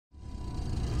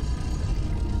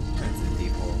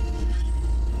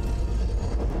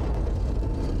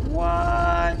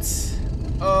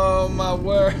my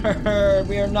word!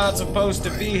 We are not supposed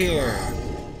to be here!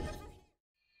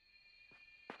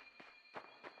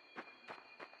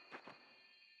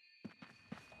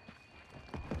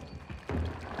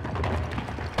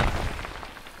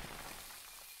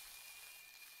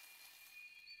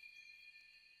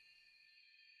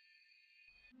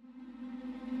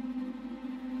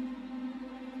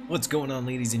 What's going on,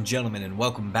 ladies and gentlemen, and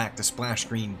welcome back to Splash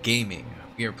Screen Gaming.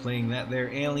 We are playing that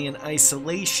there Alien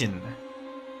Isolation.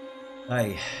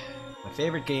 My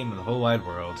favorite game in the whole wide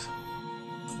world.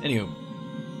 Anywho,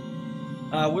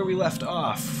 where we left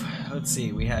off, let's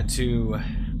see,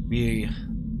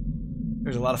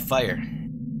 there's a lot of fire.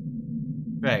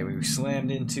 Right, we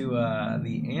slammed into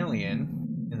the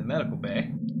alien in the medical bay.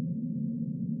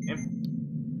 Yep.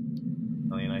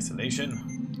 Alien Isolation.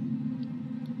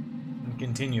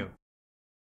 Continue.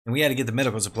 And we had to get the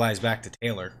medical supplies back to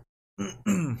Taylor.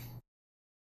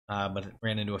 But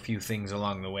ran into a few things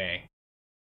along the way.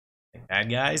 Like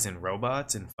bad guys and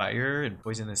robots and fire and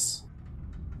poisonous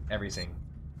everything.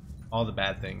 All the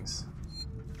bad things.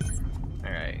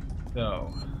 Alright,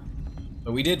 so.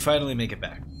 But we did finally make it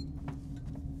back.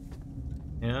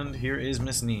 And here is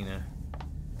Miss Nina.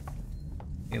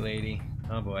 Hey lady.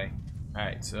 Oh boy.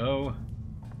 Alright, so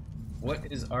what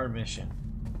is our mission?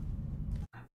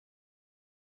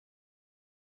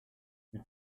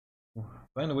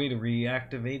 Find a way to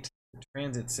reactivate the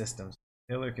transit systems.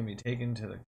 Taylor can be taken to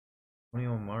the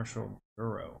Colonial Marshal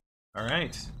Bureau.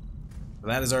 Alright. So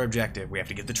that is our objective. We have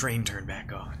to get the train turned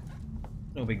back on.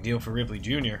 No big deal for Ripley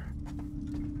Jr.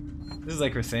 This is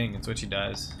like her thing. It's what she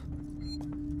does.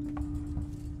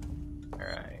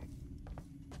 Alright.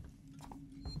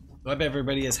 So I hope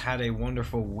everybody has had a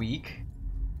wonderful week.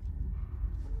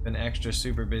 Been extra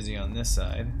super busy on this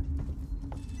side.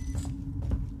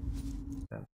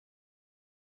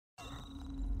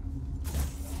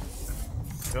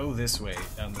 Go this way,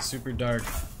 down the super dark,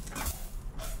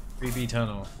 creepy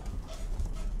tunnel.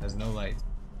 Has no light.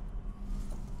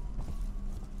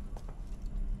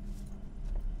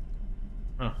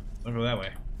 Huh, don't go that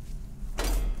way.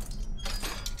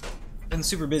 Been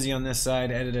super busy on this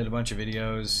side, edited a bunch of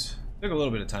videos. Took a little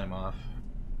bit of time off.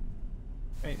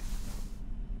 Right.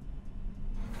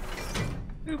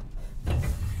 Boop.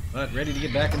 But ready to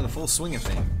get back into the full swing of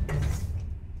things.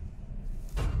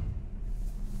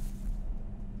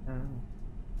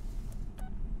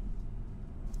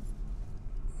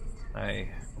 I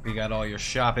hope you got all your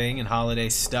shopping and holiday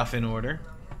stuff in order.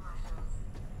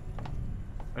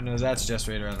 I know that's just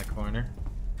right around the corner.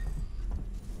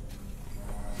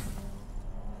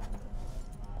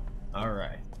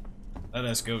 Alright. Let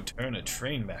us go turn a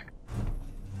train back.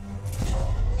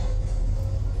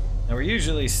 Now we're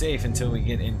usually safe until we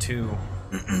get into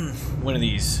one of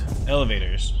these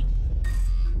elevators.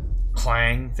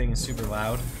 Clang, thing is super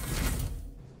loud.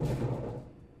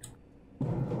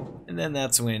 And then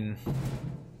that's when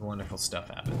the wonderful stuff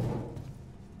happens.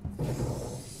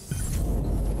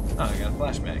 Oh, I got a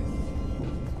flashbang.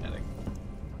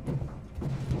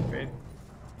 Great. I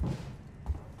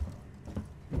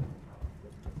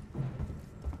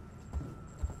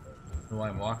don't know why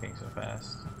I'm walking so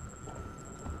fast.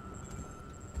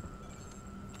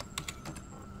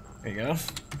 There you go.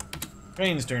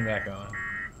 Train's turned back on.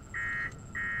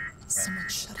 Someone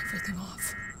shut everything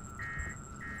off.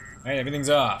 Alright, everything's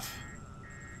off.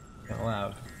 Kind of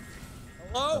loud.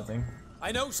 Hello? Nothing.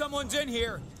 I know someone's in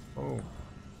here. Oh.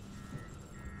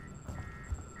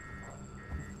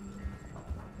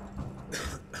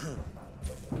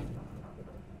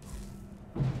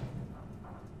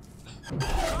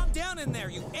 Calm down in there,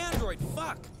 you android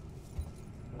fuck.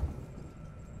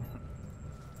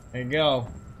 There you go.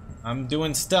 I'm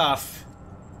doing stuff.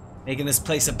 Making this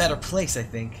place a better place, I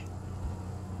think.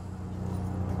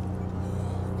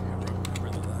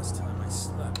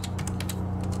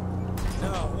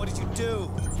 What did you do?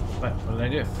 What? What did I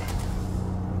do?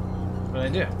 What did I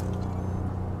do?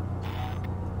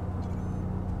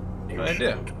 What did I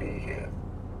do?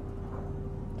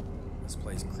 This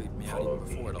place creeped me out even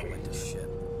before it all went to shit.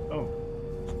 Oh.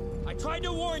 I tried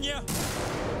to warn you.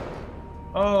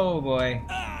 Oh boy.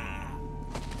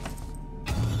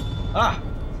 Ah!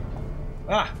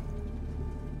 Ah!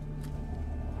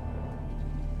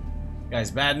 Guys,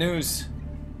 bad news.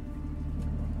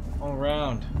 All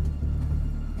around.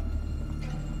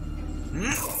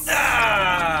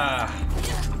 Ah!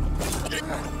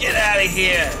 Get out of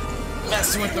here!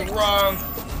 Messing with the wrong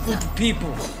group of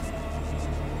people.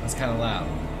 That's kind of loud.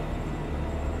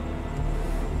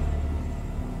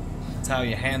 That's how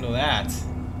you handle that.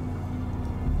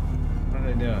 What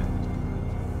are they doing?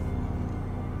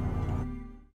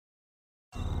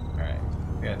 Alright,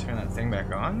 we gotta turn that thing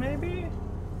back on, maybe?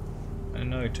 I didn't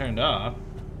know he turned off.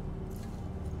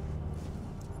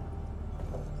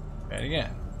 Try it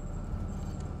again.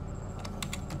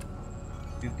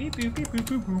 Boop, beep, boop, beep, boop,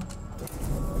 boop, boop.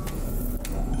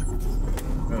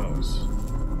 Goes.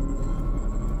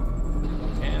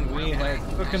 And we had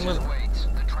cooking with.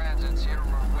 The transit's here.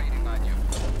 We're waiting on you.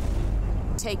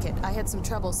 Take it. I had some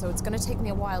trouble, so it's gonna take me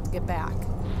a while to get back.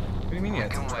 What do you mean you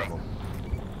had some Wait. trouble?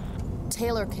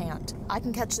 Taylor can't. I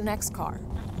can catch the next car.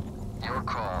 Your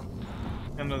call.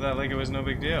 Handle that like it was no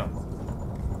big deal.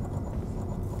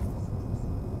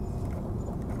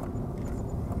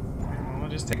 We'll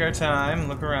just take our time,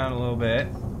 look around a little bit.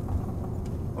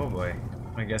 Oh boy.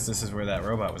 I guess this is where that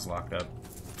robot was locked up.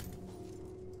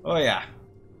 Oh yeah.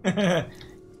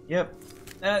 Yep.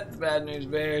 That's bad news,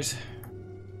 bears.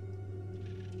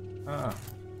 Oh.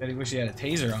 Bet he wish he had a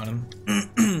taser on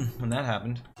him when that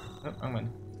happened. Oh, wrong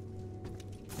one.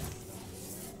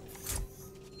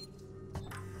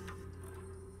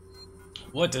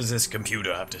 What does this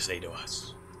computer have to say to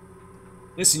us?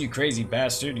 Listen, you crazy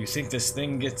bastard. You think this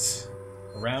thing gets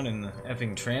around in the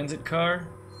effing transit car?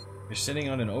 You're sitting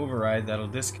on an override that'll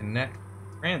disconnect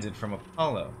transit from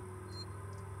Apollo.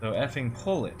 So effing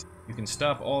pull it. You can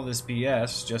stop all this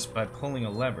BS just by pulling a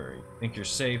lever. You think you're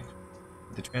safe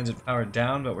with the transit power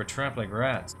down, but we're trapped like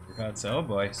rats. For God's sake, oh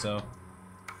boy, so...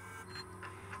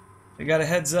 I got a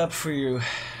heads up for you.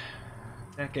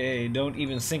 Okay, don't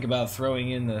even think about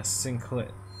throwing in with Sinclair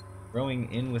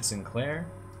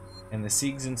and the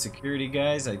Siegs and security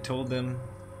guys. I told them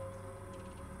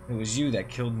it was you that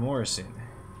killed Morrison.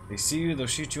 If they see you, they'll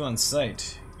shoot you on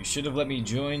sight. You should have let me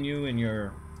join you in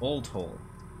your bolt hole.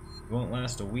 It won't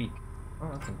last a week.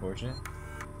 Oh, that's unfortunate.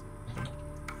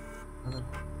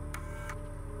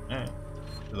 Alright.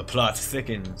 The plot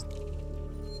thickens.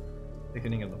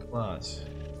 Thickening of the plot.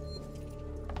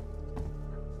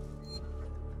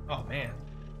 Oh man.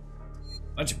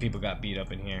 Bunch of people got beat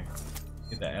up in here.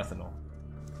 Get that ethanol.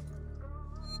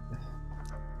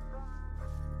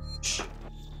 Shh.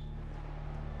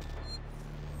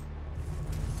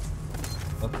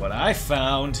 Look what I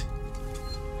found.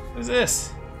 What is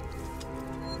this?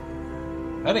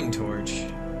 Cutting torch.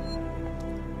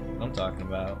 What I'm talking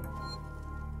about.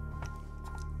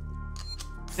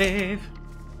 Save.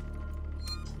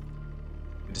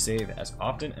 Good to save as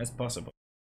often as possible.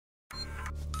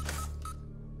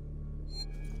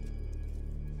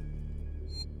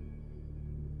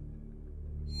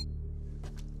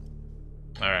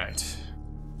 Alright.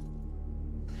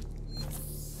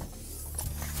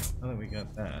 Now that we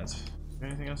got that, is there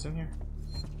anything else in here?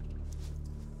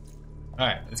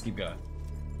 Alright, let's keep going.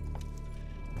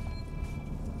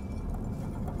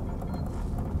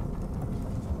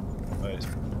 What is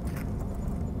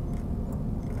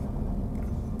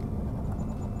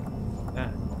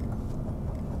that?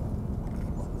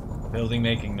 Building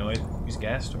making noise. Use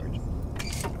gas storage.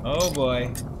 Oh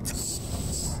boy.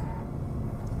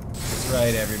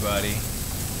 Right, everybody.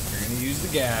 We're gonna use the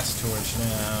gas torch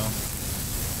now.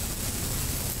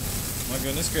 Oh my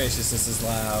goodness gracious, this is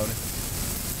loud.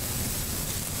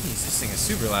 Jeez, this thing is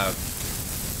super loud.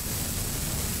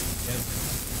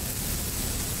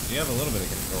 You have a little bit of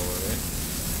control over it.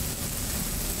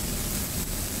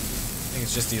 I think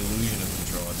it's just the illusion of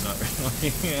control. It's not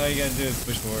really. All you gotta do is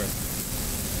push forward.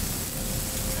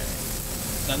 Okay.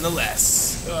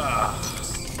 Nonetheless. Ugh.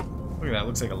 Look at that.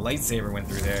 Looks like a lightsaber went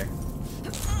through there.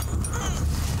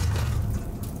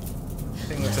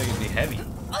 Thing looks like it'd be heavy.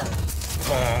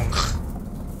 Bonk.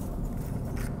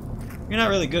 You're not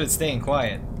really good at staying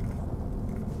quiet.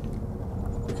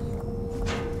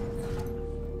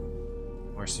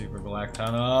 More super black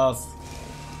tunnels.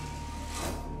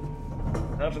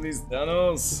 Enough of these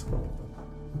tunnels.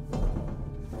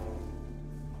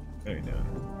 What are we doing?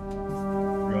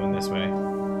 We're going this way.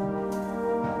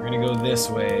 We're gonna go this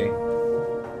way.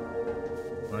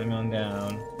 Climb on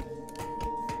down.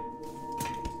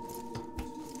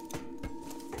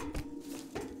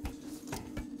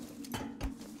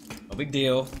 No big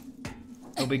deal.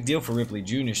 No big deal for Ripley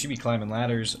Jr. She'd be climbing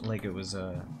ladders like it was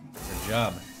her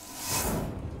job.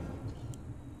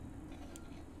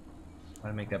 Why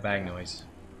to make that bag noise?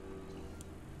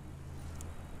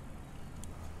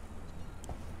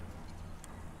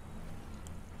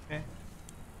 Okay.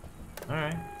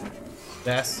 Alright.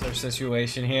 That's our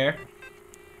situation here.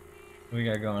 What we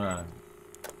got going on?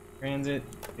 Transit,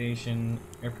 station,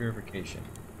 air purification.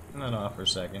 Turn that off for a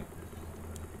second.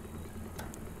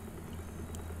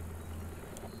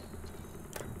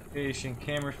 Station,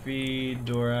 camera feed,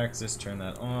 door access, turn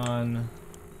that on.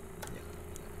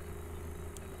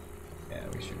 Yeah,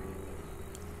 we should.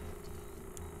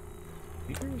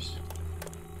 Speakers?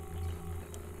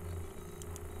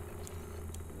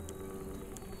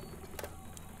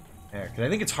 There, because I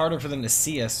think it's harder for them to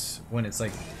see us when it's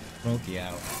like smoky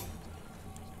out.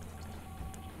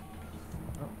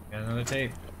 Oh, got another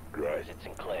tape. Guys, it's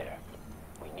Sinclair.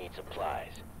 We need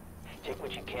supplies. Take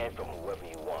what you can from whoever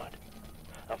you want.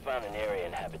 I found an area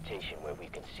in habitation where we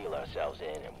can seal ourselves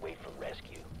in and wait for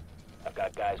rescue. I've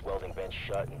got guys welding vents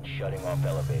shut and shutting off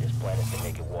elevators planted to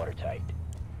make it watertight.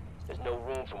 There's no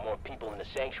room for more people in the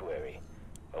sanctuary,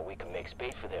 but we can make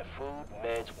space for their food,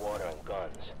 meds, water, and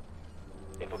guns.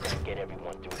 If we're gonna get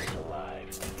everyone through this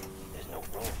alive, there's no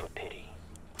room for pity.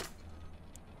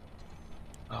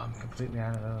 Oh, I'm completely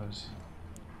out of those.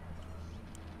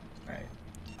 Alright.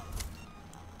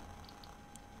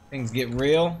 Things get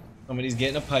real. Somebody's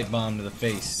getting a pipe bomb to the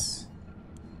face.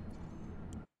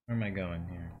 Where am I going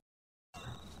here?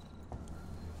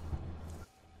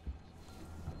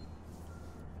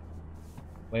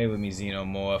 Play with me,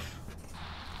 Xenomorph.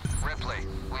 Ripley,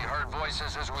 we heard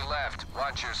voices as we left.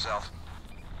 Watch yourself.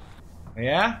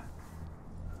 Yeah?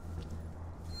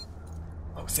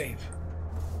 Oh, save.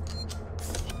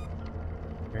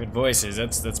 Heard voices,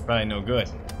 that's probably no good.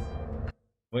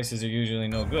 Voices are usually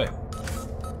no good.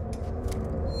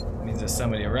 That means there's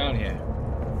somebody around here.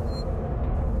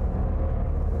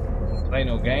 Don't play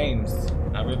no games.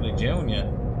 Not Ripley Jr.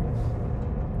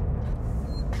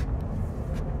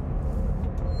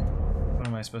 What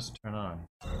am I supposed to turn on?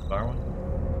 Bar one?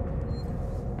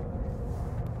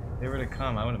 If they were to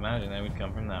come, I would imagine they would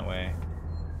come from that way.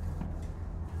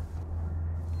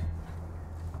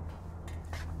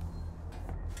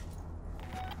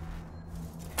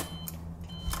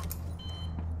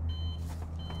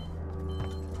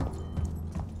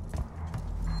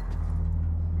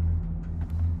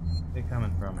 Where are they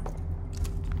coming from?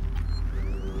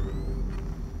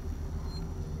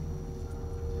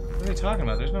 What are they talking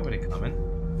about? There's nobody coming.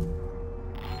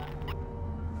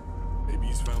 Maybe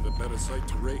he's found a better site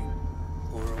to raid.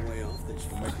 Or a way off this.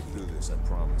 We'll make it through this, I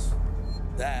promise.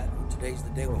 That, and today's the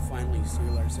day we'll finally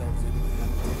seal ourselves into the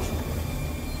habitation.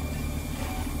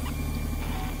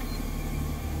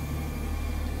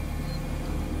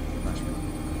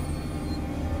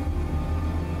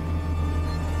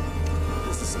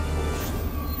 This is some bullshit.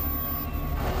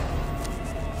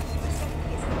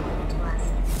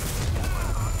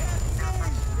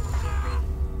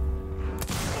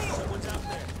 Someone's out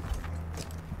there.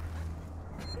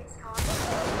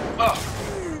 Oh!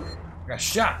 I got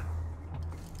shot!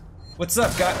 What's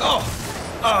up, guy? Oh!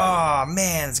 Oh,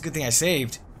 man, it's a good thing I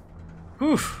saved.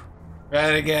 Whew. Try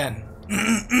it again.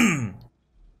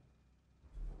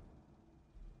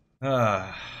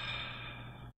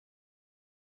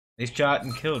 They shot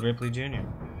and killed Ripley Jr.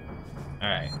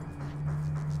 Alright.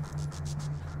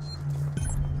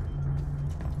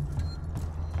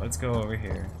 Let's go over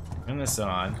here. Turn this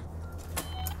on.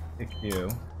 Pick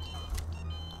you.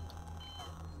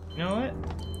 You know what?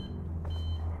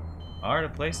 R to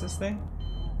place this thing?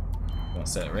 I'll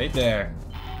set it right there.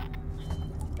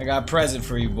 I got a present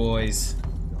for you boys.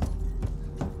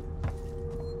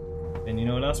 And you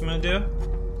know what else I'm gonna do?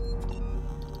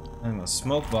 I'm gonna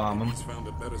smoke bomb them. He's found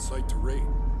a better site to raid.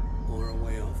 Or a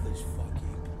way off this fuck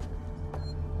heap.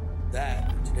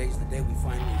 That, and today's the day we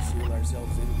finally seal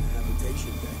ourselves into the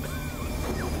habitation deck.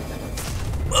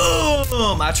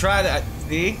 Boom! I tried that.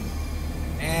 See?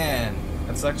 Man,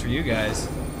 that sucks for you guys.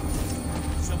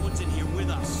 Someone's in here with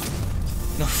us.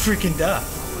 No freaking duh.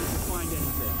 Where did you find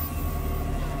anything?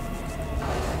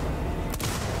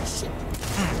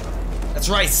 Shit. That's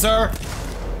right, sir.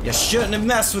 You shouldn't have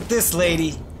messed with this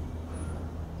lady.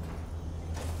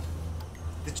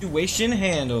 Situation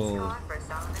handled.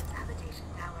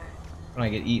 When I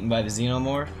get eaten by the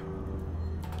xenomorph.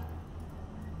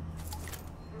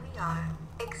 We are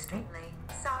extremely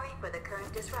sorry for the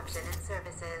current disruption in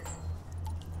services.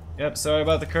 Yep, sorry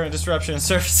about the current disruption in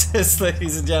services,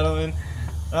 ladies and gentlemen.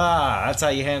 Ah, that's how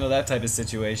you handle that type of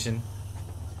situation.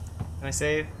 Can I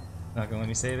save? Not gonna let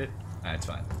me save it? Alright, it's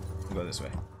fine. We'll go this way.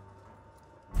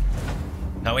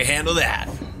 How we handle that?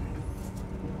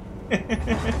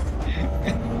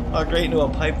 Oh, great into a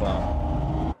pipe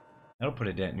bomb. That'll put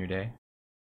a dent in your day.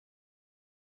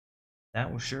 That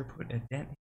will sure put a dent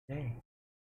in your day.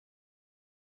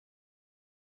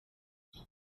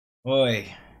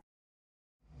 Boy.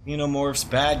 Xenomorphs,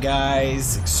 bad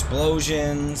guys,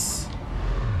 explosions,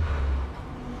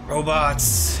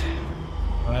 robots.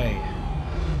 Right.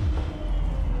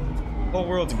 The whole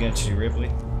world's against you, Ripley.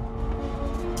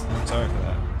 I'm sorry for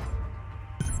that.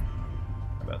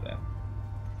 How about that?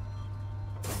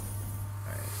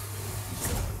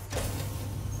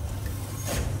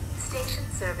 Station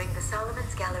serving the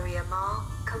Solomon's Galleria Mall,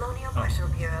 Colonial Marshal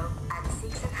Bureau, and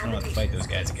Season I don't have to Habitation. fight those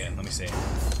guys again. Let me see.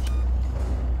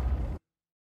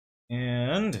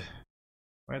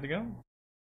 to go.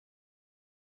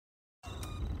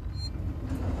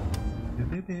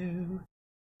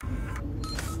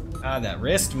 Ah, that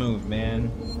wrist move,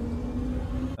 man.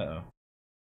 Uh-oh.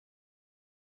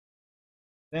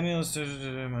 Samuel's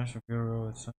Marshal Bureau.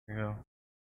 It's time to go.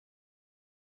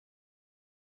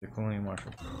 The Colonial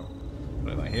Marshal Bureau.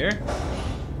 What am I here?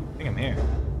 I think I'm here.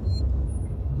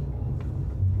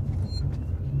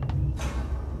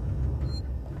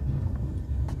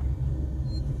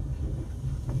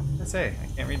 Let's say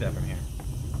I can't read that from here.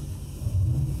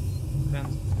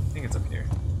 I think it's up here.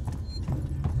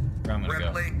 Where I'm gonna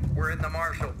Ripley, go. we're in the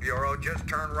Marshal Bureau. Just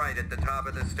turn right at the top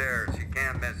of the stairs. You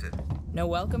can't miss it. No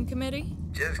welcome committee?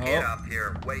 Just get up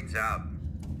here. Wait's out.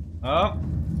 Oh,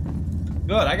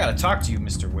 good. I gotta talk to you,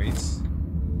 Mr. Waits.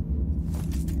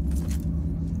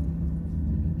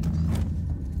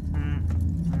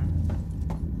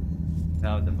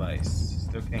 Valid device.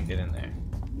 Still can't get in there.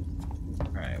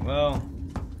 All right. Well,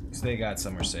 at least they got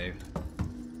somewhere safe.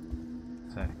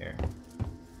 What's that here?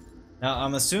 Now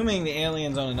I'm assuming the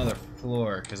alien's on another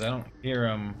floor because I don't hear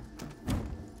him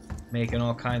making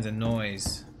all kinds of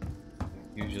noise.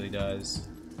 He usually does.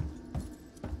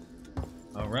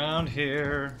 Around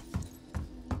here.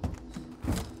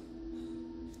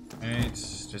 Alright,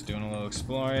 just doing a little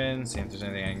exploring, see if there's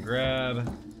anything I can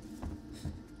grab.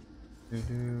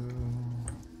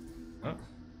 Oh.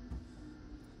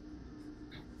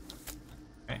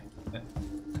 Alright.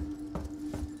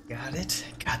 Got it.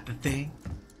 Got the thing.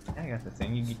 I got the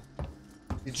thing.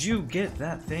 Did you get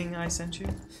that thing I sent you?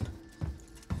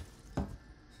 I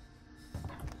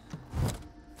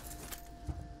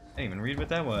didn't even read what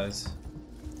that was.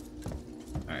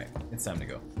 Alright, it's time to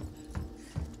go.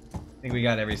 I think we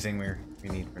got everything we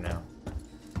need for now.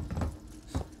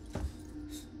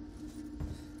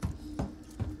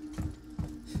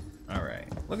 Alright,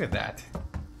 look at that.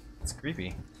 It's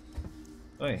creepy.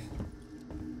 Oi.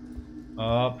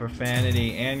 Oh,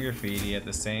 profanity and graffiti at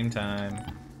the same time.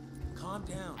 Calm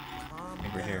down. Calm I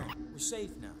think we're down. here. We're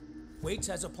safe now. Waits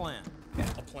has a plan. Yeah.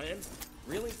 A plan?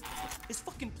 Really? His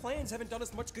fucking plans haven't done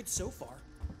us much good so far.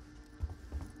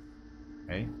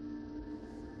 Hey.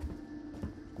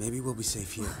 Maybe we'll be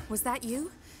safe here. Was that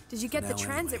you? Did you get the now,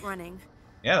 transit anyway. running?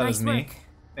 Yeah, that Nice was me. work.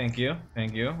 Thank you.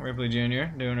 Thank you. Ripley Jr.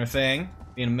 doing her thing.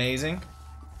 Being amazing.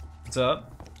 What's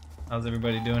up? How's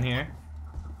everybody doing here?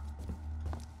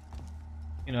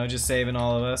 You know, just saving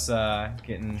all of us,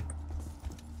 getting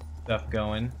stuff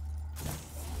going.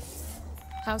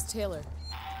 How's Taylor?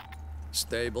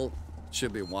 Stable.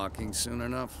 Should be walking soon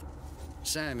enough.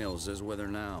 Samuels is with her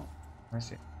now. I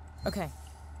see. Okay.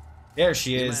 There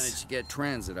she You is. managed to get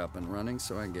transit up and running,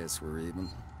 so I guess we're even.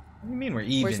 What do you mean we're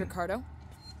even? Where's Ricardo?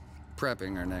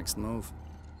 Prepping our next move.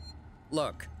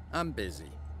 Look, I'm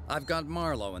busy. I've got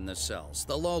Marlowe in the cells,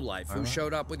 the lowlife who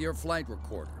showed up with your flight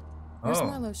recorder. Where's Oh.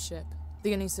 Marlowe's ship?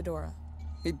 The Anisadora.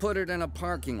 He put it in a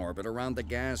parking orbit around the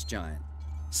gas giant.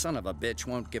 Son of a bitch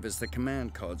won't give us the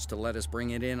command codes to let us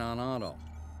bring it in on auto.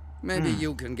 Maybe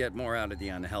you can get more out of the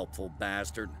unhelpful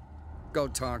bastard. Go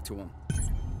talk to him.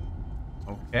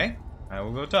 Okay. I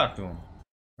will go talk to him.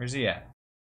 Where's he at?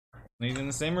 He's in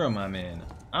the same room I'm in.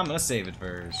 I'm gonna save it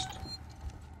first.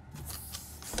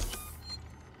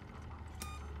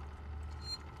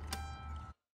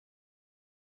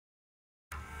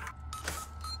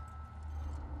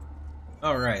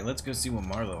 Alright, let's go see what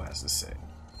Marlowe has to say.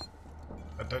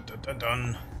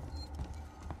 Dun.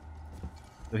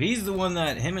 So he's the one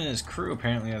that, him and his crew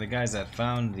apparently are the guys that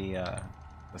found the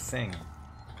thing.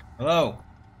 Hello!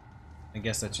 I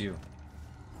guess that's you.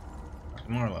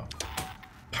 Marlowe.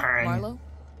 Pang. Marlowe?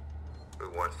 Who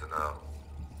wants to know?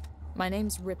 My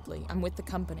name's Ripley. I'm with the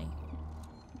company.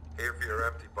 Here for your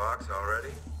empty box already?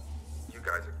 You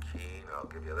guys are keen, I'll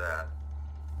give you that.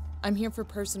 I'm here for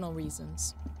personal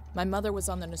reasons. My mother was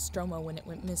on the Nostromo when it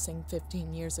went missing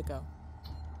 15 years ago.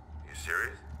 You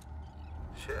serious?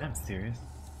 Shit. I'm serious.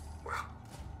 Well,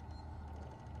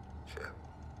 shit.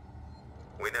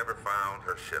 We never found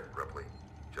her ship, Ripley.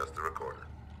 Just the recorder.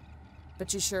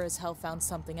 But you sure as hell found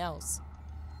something else.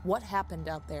 What happened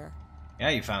out there? Yeah,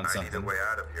 you found I need a something. way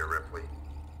out of here, Ripley.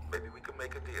 Maybe we can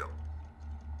make a deal.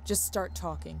 Just start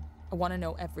talking. I want to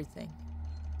know everything.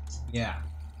 Yeah.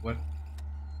 What?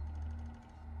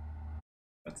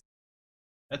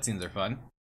 That scenes are fun.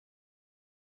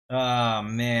 Oh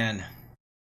man.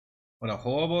 What a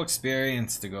horrible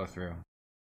experience to go through.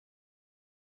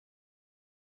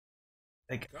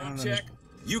 Like, I don't Check. know.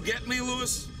 You get me,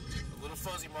 Lewis? A little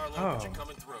fuzzy, Marlowe, but you're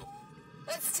coming through.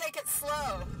 Let's take it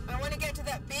slow. I want to get to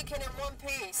that beacon in one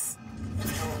piece.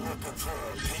 If you're looking for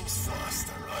a peace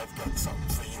foster, I've got something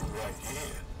for you right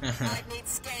here. I'd need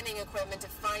scanning equipment to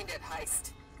find it,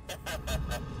 Heist.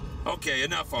 Okay,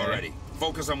 enough already.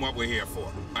 Focus on what we're here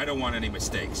for. I don't want any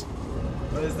mistakes.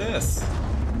 What is this?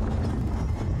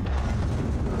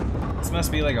 This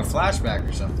must be like a flashback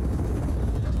or something.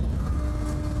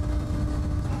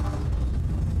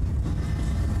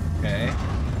 Okay.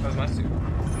 How's my suit?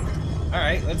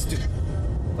 Alright, let's do...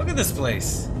 Look at this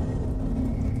place!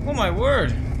 Oh my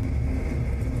word!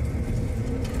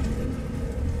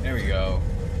 There we go.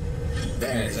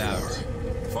 There it's out.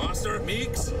 Foster,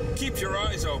 Meeks, keep your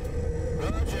eyes open.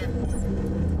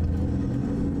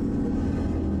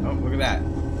 Oh, look at that.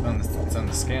 It's on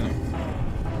the scanner.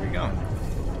 Where are we going?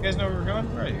 You guys know where we're going?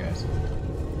 Where are you guys?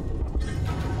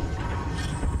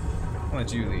 I'll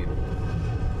let you lead.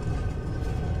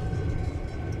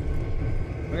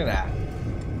 Look at that.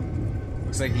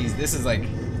 Looks like this is like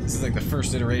the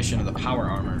first iteration of the power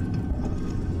armor.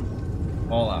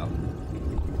 All out.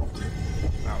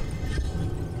 Wow.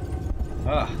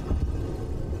 Ah.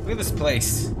 Look at this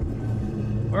place.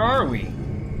 Where are we?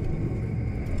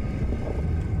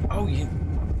 Oh,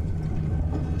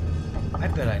 I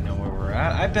bet I know where we're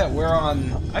at. I bet we're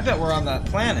on that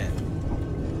planet.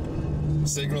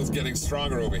 Signal's getting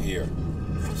stronger over here.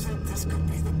 You think this could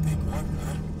be the big one,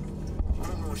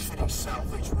 huh? Almost fitting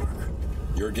salvage work.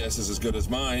 Your guess is as good as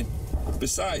mine.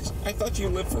 Besides, I thought you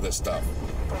lived for this stuff.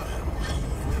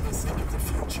 You never think of the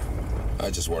future.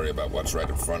 I just worry about what's right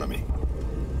in front of me.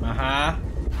 Uh-huh.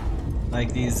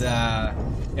 Like these,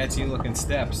 sketchy looking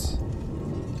steps.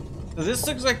 So this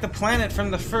looks like the planet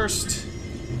from the first,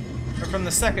 or from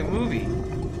the second movie.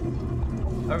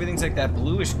 Everything's like that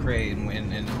bluish gray and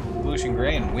bluish and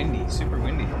gray and windy, super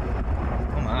windy.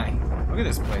 Oh my, look at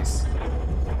this place.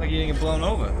 It's like you're getting blown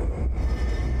over.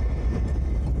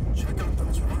 Check out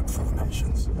those rock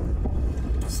formations.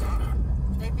 Bizarre.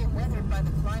 They've been weathered by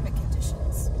the climate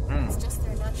conditions. It's just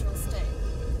their natural state.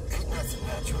 Ain't nothing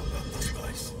natural about this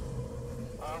place.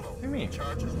 What do you mean?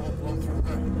 Charges won't blow through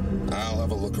that. I'll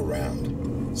have a look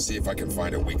around. See if I can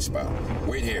find a weak spot.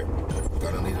 Wait here.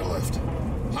 Gonna need a lift.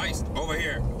 Heist, over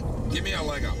here. Give me a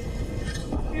leg up.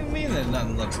 What do you mean that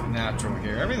nothing looks natural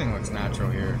here? Everything looks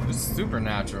natural here. It's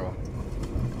supernatural.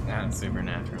 Not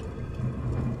supernatural.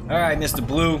 Alright, Mr.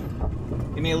 Blue.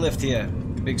 Give me a lift here.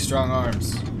 Your big strong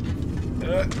arms.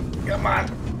 Come on.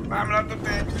 Climbing up the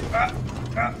thing.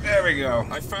 There we go.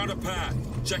 I found a path.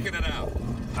 Checking it out.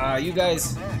 You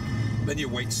guys... Then you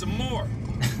wait some more.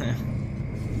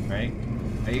 Right?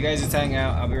 You guys just hang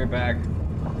out. I'll be right back.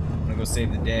 I'm gonna go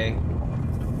save the day.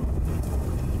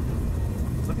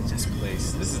 Look at this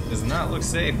place. This does not look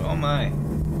safe. Oh my.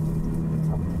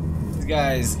 These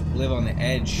guys live on the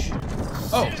edge.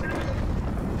 Oh!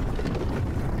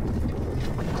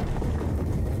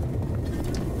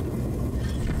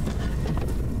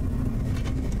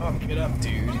 Oh, get up,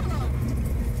 dude.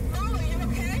 Oh, are you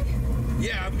okay?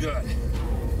 Yeah, I'm good.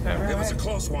 It was a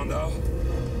close one, though.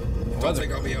 Don't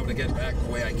think I'll be able to get back the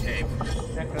way I came.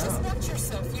 Just watch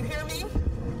yourself, you hear me?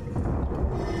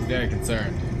 He's very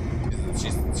concerned.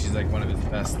 She's like one of his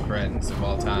best friends of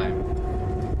all time.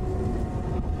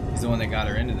 He's the one that got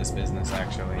her into this business,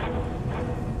 actually.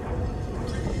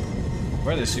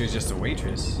 Whether she was just a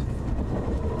waitress.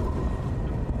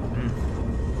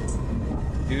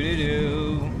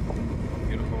 Doo-doo-doo.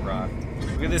 Beautiful rock.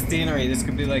 Look at this scenery. This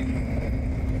could be like...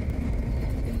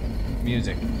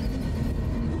 music.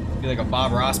 Be like a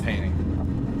Bob Ross painting.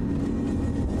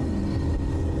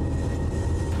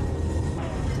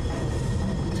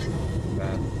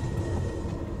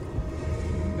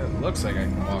 It looks like I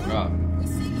can walk up.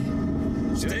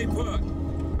 Stay put.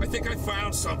 I think I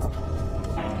found something.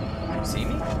 You see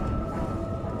me?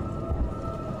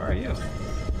 Where are you?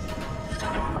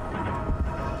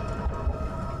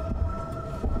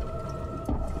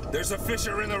 There's a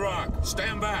fissure in the rock.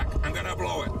 Stand back. I'm gonna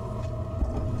blow it.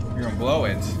 You're gonna blow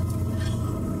it?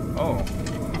 Oh.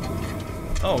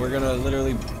 Oh, we're gonna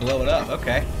literally blow it up.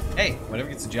 Okay. Hey, whatever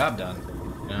gets the job done.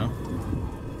 You know?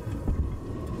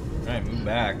 Alright, move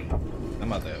back.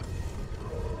 I'm about to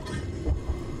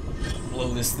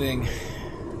blow this thing.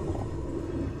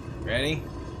 Ready?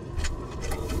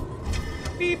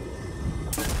 Beep.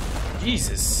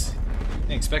 Jesus.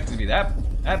 Didn't expect it to be that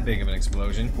big of an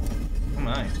explosion. Oh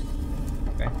my.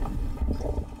 Okay.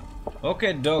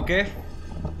 Okay, dokie.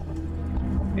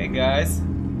 Hey guys.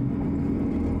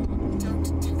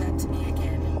 Don't do that to me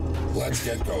again. Let's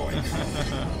get going.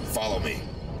 Follow me.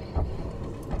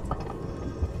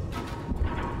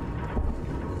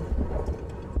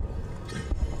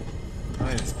 Oh,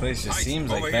 this place just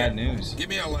seems like bad news. Give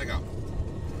me a leg up.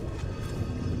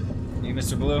 You,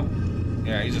 Mr. Blue?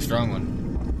 Yeah, he's a strong one.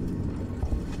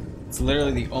 It's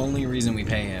literally the only reason we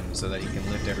pay him, so that he can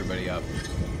lift everybody up.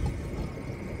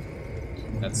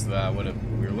 That's what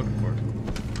we were looking for.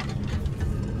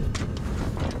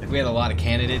 Like, we had a lot of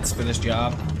candidates for this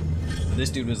job. But this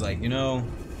dude was like, you know,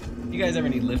 you guys ever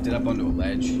need lifted up onto a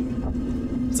ledge?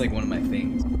 It's like one of my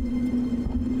things.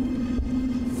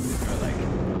 Or like,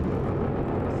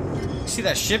 you see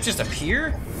that ship just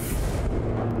appear?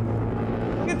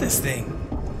 Look at this thing.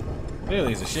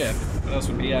 Clearly it's a ship. What else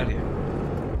would be out here?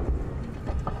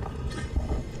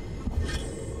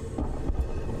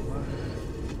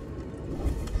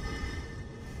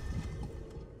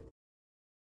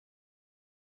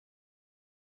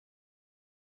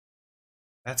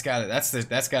 That's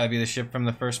gotta be the ship from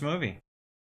the first movie.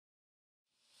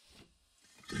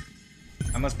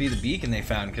 That must be the beacon they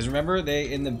found. Because remember,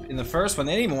 they in the first one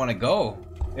they didn't even want to go.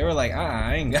 They were like,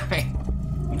 I'm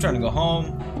trying to go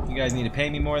home. You guys need to pay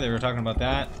me more. They were talking about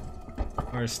that.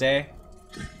 Where to stay.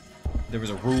 There was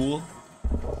a rule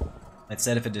that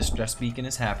said if a distress beacon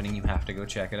is happening, you have to go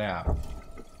check it out.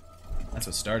 That's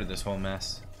what started this whole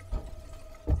mess.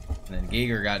 And then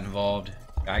Geiger got involved.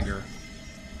 Geiger.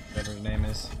 Whatever his name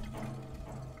is.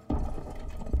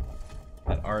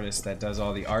 That artist that does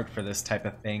all the art for this type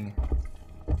of thing.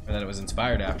 Or that it was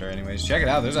inspired after, anyways. Check it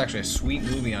out. There's actually a sweet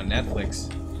movie on Netflix.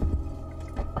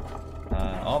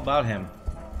 All about him.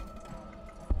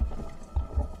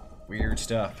 Weird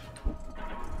stuff.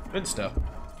 Good stuff.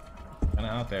 Kinda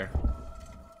out there.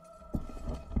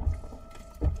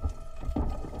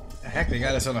 The heck, they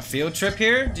got us on a field trip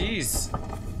here? Jeez. I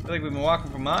feel like we've been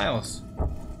walking for miles.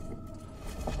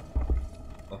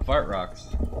 Fart rocks.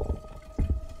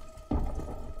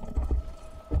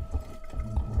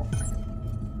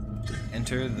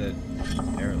 Enter the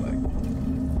derelict.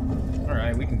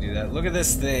 Alright, we can do that. Look at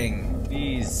this thing.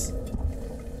 Jeez.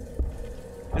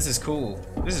 This is cool.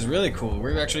 This is really cool.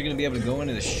 We're actually going to be able to go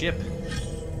into the ship.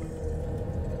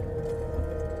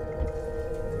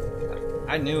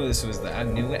 I knew this was the... I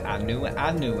knew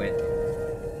it.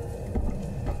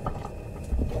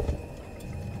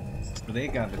 They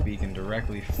got the beacon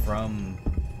directly from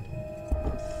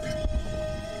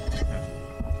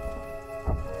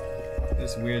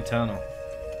this weird tunnel.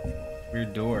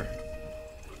 Weird door.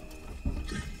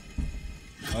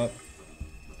 Up.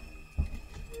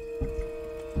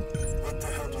 What the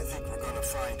hell do you think we're gonna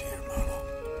find here,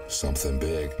 Marlo? Something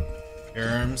big.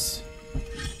 Germs.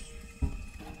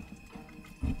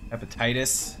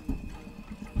 Hepatitis.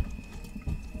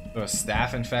 Or a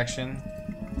staph infection.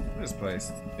 What is this place?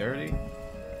 It's dirty.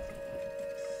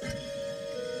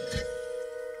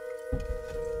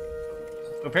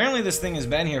 So apparently this thing has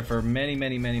been here for many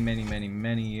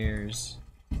years.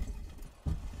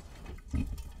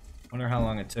 Wonder how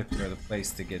long it took for the place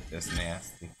to get this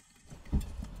nasty.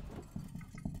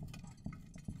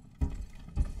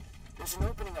 There's an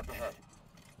opening up ahead.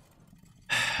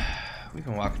 We've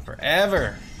been walking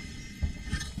forever.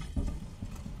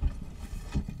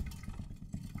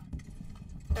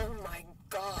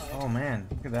 Oh man,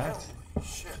 look at that.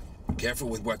 Shit. Careful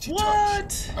with what you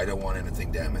touch. I don't want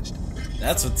anything damaged.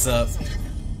 That's what's up.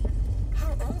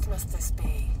 How old must this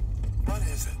be? What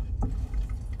is it?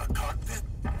 A cockpit?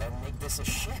 And make this a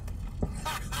ship.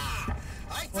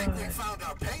 I think we found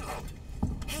our payload.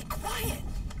 Hey, quiet.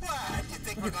 What? You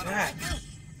think we're gonna make it?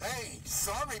 Hey,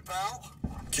 sorry, pal.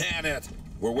 Can it?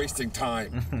 We're wasting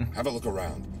time. Have a look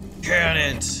around. Can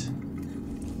it?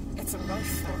 It's a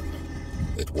life form.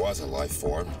 It was a life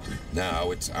form.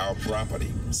 Now it's our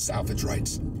property. Salvage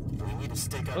rights. We need to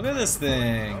stake out. Look at this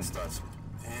thing.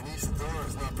 And Isadora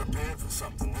is not prepared for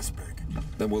something this big.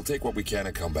 Then we'll take what we can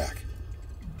and come back.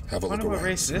 Have a look I wonder around. what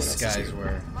race this guys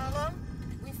were. Marlo,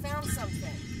 we found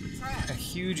something. Tracks. A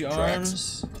huge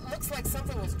arms. Looks like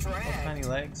something was dragged. Tiny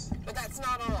legs. But that's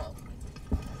not all.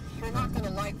 You're not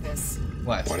gonna like this.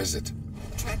 What? What is it?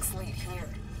 Tracks lead here.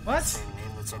 What? Same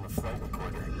name that's on the flight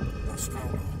recorder.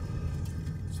 Nostromo.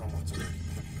 Someone's already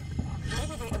been here.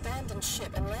 Maybe they abandoned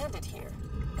ship and landed here.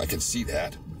 I can see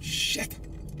that. Shit.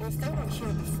 If they were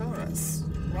here before us,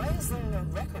 why is there no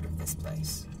record of this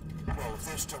place? Well, if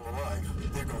they're still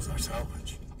alive, there goes our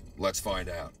salvage. Let's find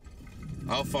out.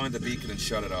 I'll find the beacon and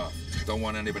shut it off. Don't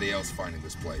want anybody else finding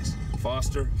this place.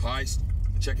 Foster, Heist,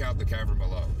 check out the cavern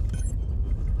below.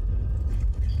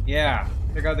 Yeah,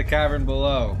 check out the cavern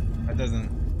below. That doesn't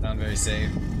sound very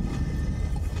safe.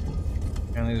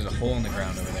 Apparently there's a hole in the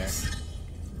ground over there.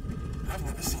 I've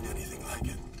never seen anything like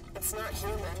it. It's not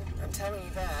human, I'm telling you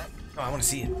that. Oh, I want to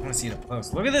see it. I want to see it up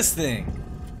close. Look at this thing.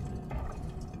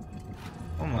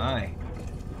 Oh my.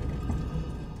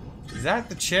 Is that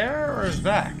the chair or his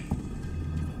back?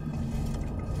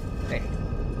 Hey.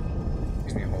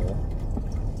 Gives me a hole.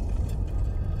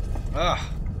 Ugh.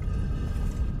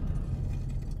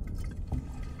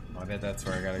 Oh, I bet that's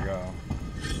where I gotta go.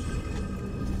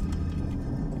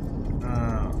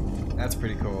 Oh, that's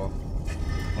pretty cool.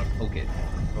 I want to poke it.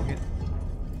 Poke it?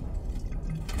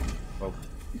 Poke.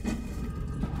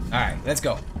 Alright, let's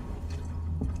go.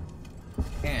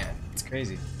 Man, it's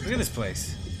crazy. Look at this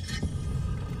place.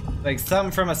 Like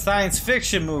something from a science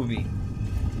fiction movie.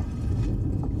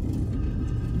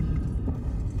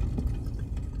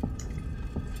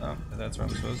 Oh, that's where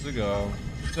I'm supposed to go.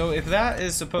 So if that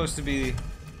is supposed to be...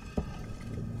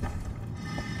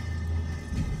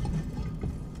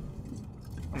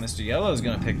 Oh, Mr. Yellow's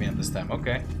gonna pick me up this time.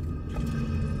 Okay.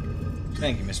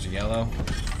 Thank you, Mr. Yellow.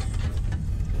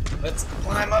 Let's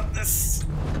climb up this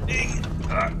thing.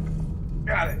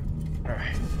 Got it.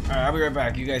 Alright. Alright, I'll be right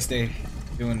back. You guys stay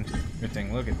doing your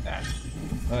thing. Look at that.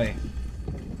 Hey.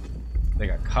 They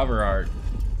got cover art.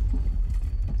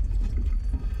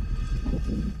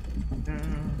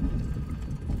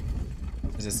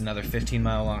 Is this another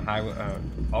 15-mile long highway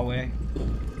hallway?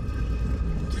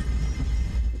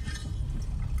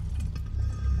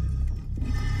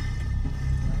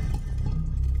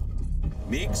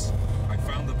 Meeks, I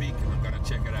found the beacon. I'm gonna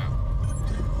check it out.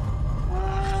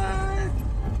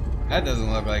 What? That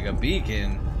doesn't look like a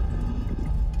beacon.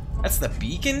 That's the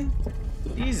beacon?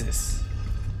 Jesus.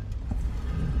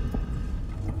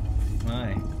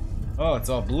 My. Oh, it's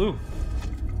all blue.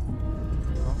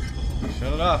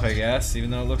 Shut it off, I guess, even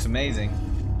though it looks amazing.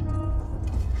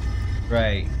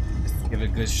 Right. Just give it a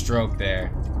good stroke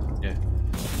there. Yeah.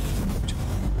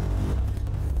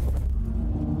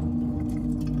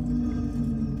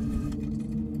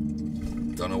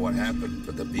 Don't know what happened,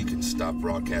 but the beacon stopped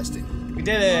broadcasting. We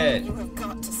did it! You have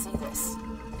got to see this.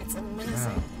 It's amazing.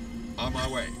 Wow. On my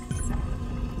way.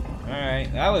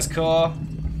 Alright, that was cool.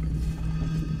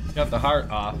 Got the heart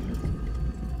off.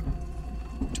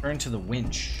 Turn to the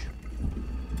winch.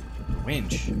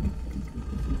 Winch?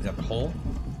 Is that the hole?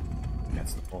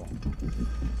 That's the hole.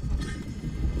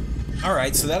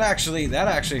 Alright, so that actually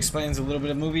explains a little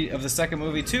bit of the second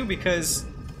movie too, because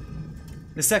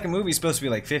the second movie is supposed to be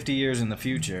like 50 years in the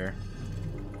future.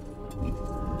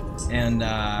 And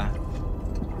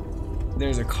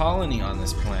there's a colony on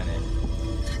this planet.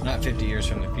 Not 50 years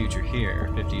from the future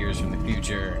here, 50 years from the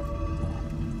future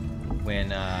when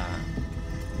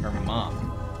her mom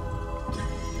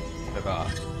took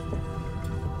off.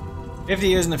 50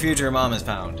 years in the future, her mom is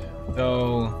found.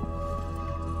 So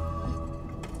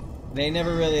they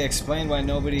never really explained why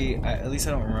nobody, at least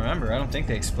I don't remember, I don't think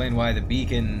they explained why the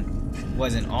beacon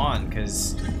wasn't on,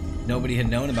 because nobody had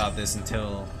known about this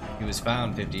until he was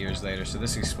found 50 years later, so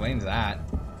this explains that.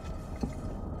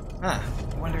 Huh,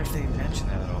 I wonder if they mentioned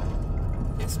that at all.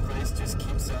 This place just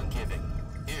keeps on giving.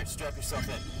 Here, strap yourself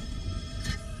in.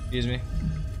 Excuse me.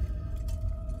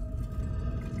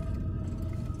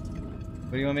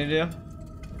 What do you want me to do?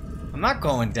 I'm not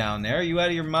going down there. Are you out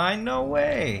of your mind? No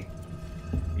way.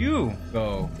 You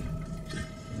go.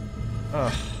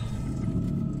 Ugh.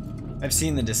 I've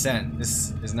seen The Descent.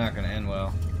 This is not going to end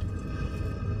well.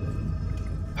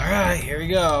 Alright, here we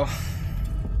go.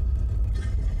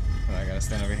 Oh, I gotta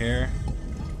stand over here.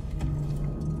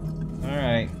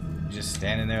 Alright. Just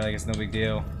standing there like it's no big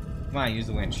deal. Come on, use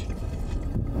the winch.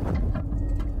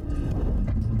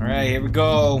 Alright, here we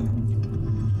go.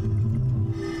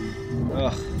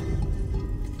 Ugh.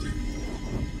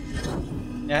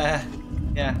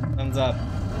 Yeah, thumbs up.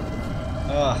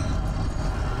 Ugh.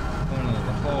 Going into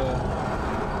the hole.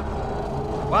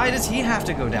 Why does he have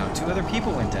to go down? Two other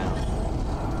people went down.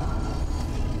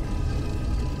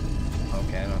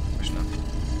 Okay, I don't have to push nothing.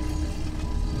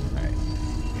 Alright.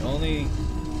 The only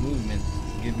movement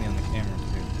you give me on the camera,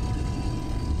 too.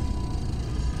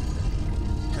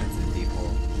 That's a deep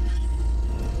hole.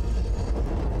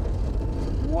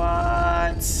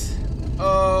 What?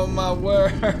 Oh my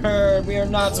word! We are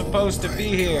not supposed to be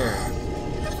here.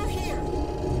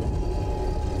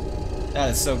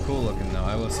 That is so cool looking, though.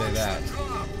 I will say that.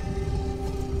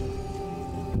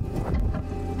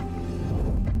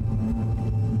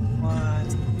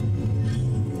 What?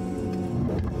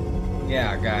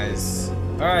 Yeah, guys.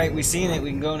 All right, we seen it. We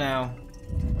can go now.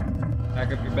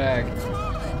 Pack up your bag.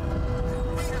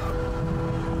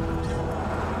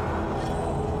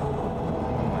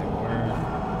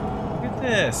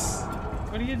 This?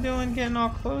 What are you doing getting all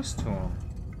close to him?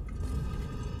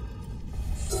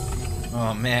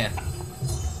 Oh man.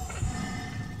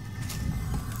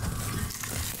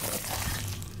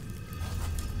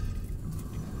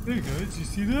 Hey guys, you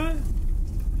see that?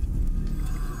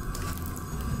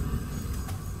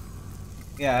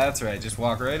 Yeah, that's right. Just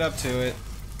walk right up to it.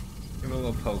 Give it a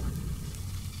little poke.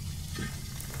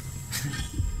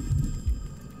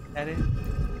 At it.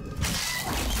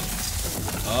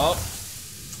 Oh.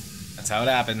 That's how it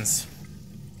happens.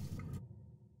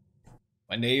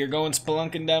 One day you're going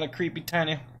spelunking down a creepy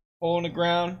tiny hole in the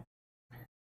ground.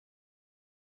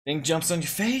 Thing jumps on your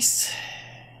face.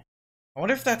 I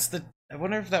wonder if that's the. I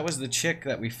wonder if that was the chick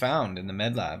that we found in the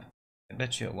med lab. I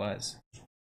bet you it was.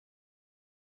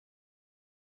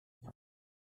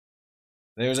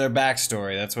 There's our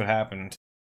backstory. That's what happened.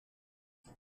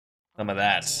 Some of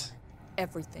that.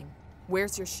 Everything.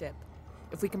 Where's your ship?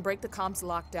 If we can break the comms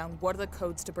lockdown, what are the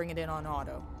codes to bring it in on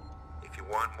auto? If you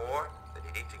want more, then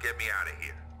you need to get me out of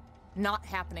here. Not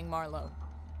happening, Marlowe.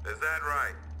 Is that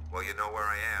right? Well, you know where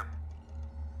I am.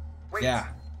 Wait. Yeah.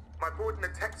 My board in the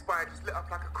tech spire just lit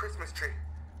up like a Christmas tree.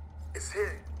 It's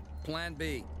here. Plan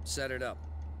B. Set it up.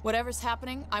 Whatever's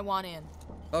happening, I want in.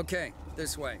 Okay,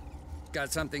 this way.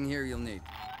 Got something here you'll need.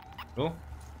 Cool.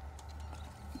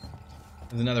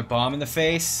 There's another bomb in the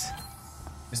face.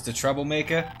 Mr.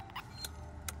 Troublemaker.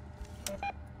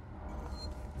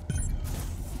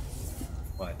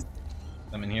 What?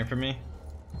 Something here for me?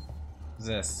 What's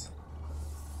this?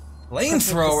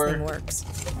 Flamethrower? Works.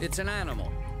 It's an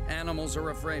animal. Animals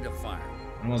are afraid of fire.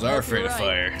 Animals are afraid of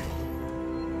fire.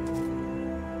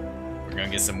 We're gonna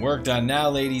get some work done now,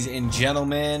 ladies and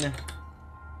gentlemen. How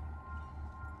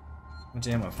much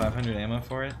ammo? 500 ammo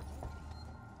for it?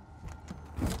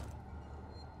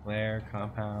 Flare,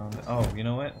 compound. Oh, you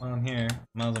know what? While I'm here,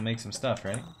 might as well make some stuff,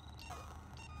 right?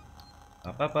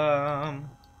 Ba-ba-bum.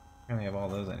 I only have all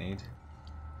those I need.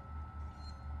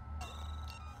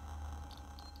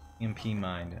 EMP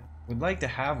mind. Would like to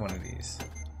have one of these.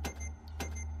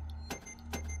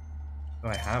 Oh,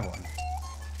 I have one.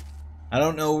 I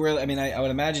don't know where. I mean, I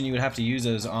would imagine you would have to use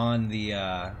those on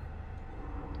the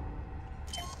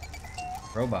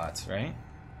robots, right?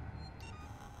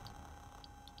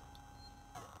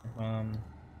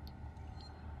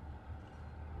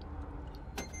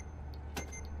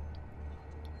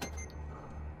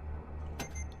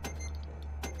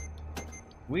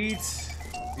 Wheat.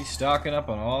 Be stocking up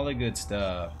on all the good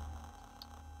stuff.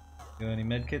 Got any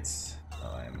medkits?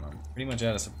 Oh, I'm pretty much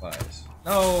out of supplies.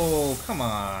 No, come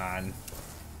on.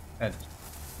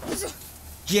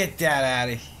 Get that out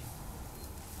of here.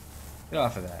 Get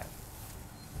off of that.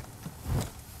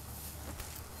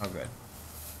 Oh, good.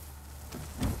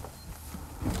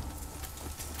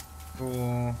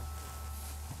 Cool.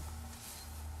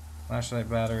 Flashlight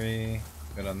battery.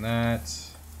 Good on that.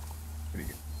 Pretty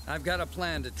good. I've got a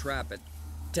plan to trap it.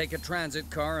 Take a transit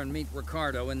car and meet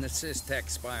Ricardo in the Systech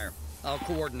Spire. I'll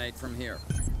coordinate from here.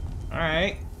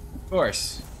 Alright. Of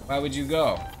course. Why would you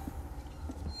go?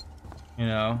 You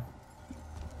know?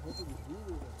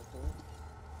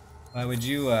 Why would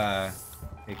you,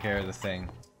 take care of the thing?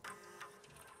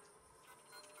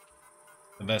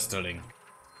 The Vesterling.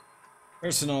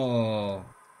 Personal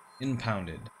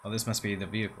impounded. Oh, this must be the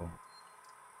vehicle.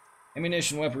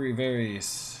 Ammunition, weaponry,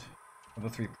 varies. Level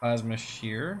 3 plasma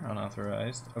shear,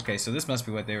 unauthorized. Okay, so this must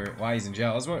be what they were. Why he's in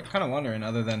jail. I was kind of wondering,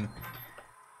 other than.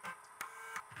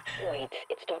 Wait,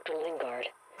 it's Dr. Lingard.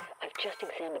 I've just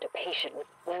examined a patient with,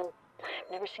 well, I've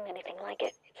never seen anything like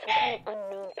it. It's some kind of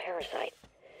unknown parasite.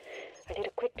 I did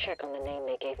a quick check on the name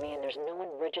they gave me, and there's no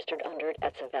one registered under it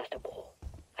at Sevastopol.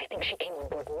 I think she came on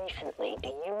board recently. Do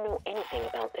you know anything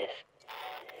about this?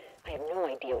 I have no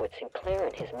idea what Sinclair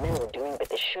and his men were doing, but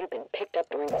this should have been picked up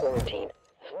during quarantine.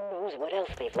 Who knows what else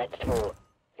they've let through?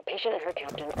 The patient and her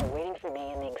captain are waiting for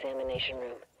me in the examination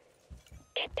room.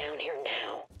 Get down here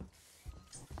now.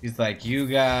 He's like, you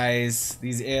guys,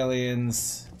 these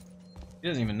aliens. He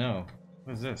doesn't even know.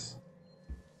 What is this?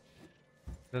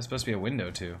 That's supposed to be a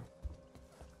window, too.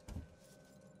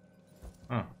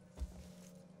 Huh.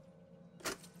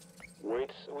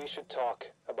 Wait, we should talk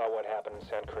about what happened in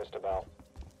San Cristobal.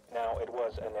 Now, it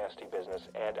was a nasty business,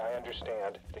 and I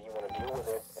understand that you want to deal with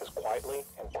it as quietly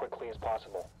and quickly as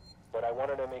possible. But I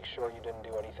wanted to make sure you didn't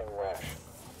do anything rash.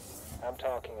 I'm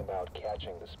talking about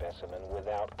catching the specimen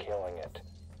without killing it.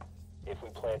 If we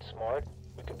played smart,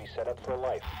 we could be set up for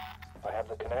life. I have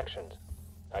the connections.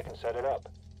 I can set it up.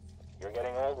 You're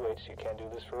getting old, Wait, so you can't do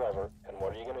this forever. And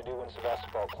what are you going to do when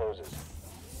Sevastopol closes?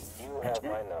 You have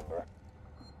my number.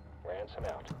 Ransom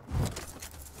out.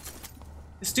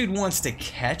 This dude wants to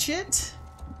catch it?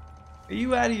 Are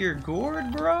you out of your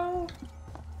gourd, bro?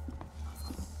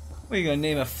 What, are you gonna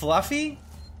name it Fluffy?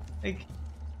 Like,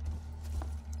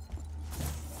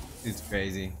 dude's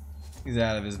crazy. He's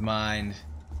out of his mind.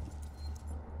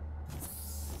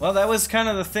 Well, that was kind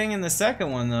of the thing in the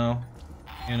second one, though.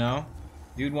 You know?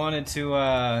 Dude wanted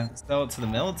to, sell it to the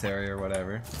military or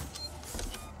whatever.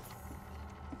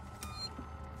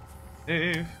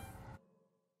 Dave.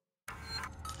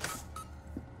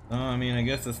 Oh, I mean, I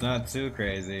guess it's not too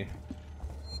crazy.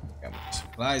 Got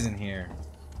Flies in here.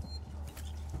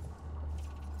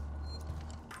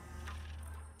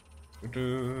 What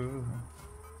do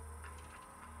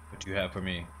you have for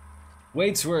me?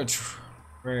 Waits were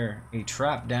a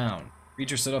trap down.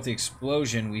 Creature set off the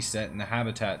explosion we set in the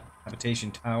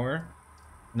habitation tower.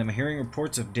 And I'm hearing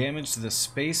reports of damage to the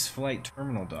space flight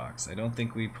terminal docks. I don't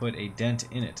think we put a dent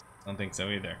in it. I don't think so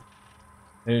either.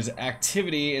 There's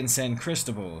activity in San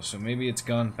Cristobal, so maybe it's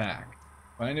gone back.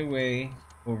 Find a way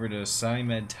over to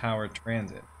SciMed Tower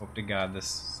Transit. Hope to God the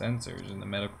sensors and the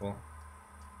medical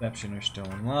reception are still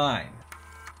in line.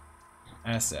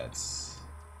 Assets.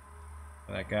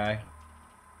 That guy.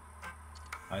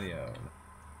 Audio.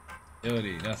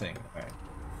 Ability, nothing. Alright.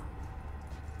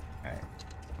 Alright.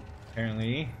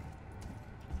 Apparently.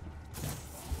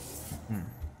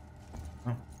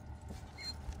 Oh.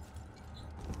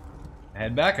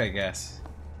 Head back, I guess.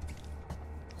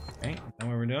 Right? Is that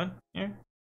what we're doing here?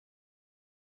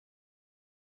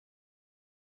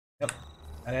 Yep.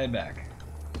 I'd head back.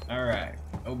 Alright.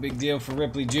 No big deal for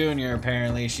Ripley Jr.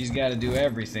 apparently. She's got to do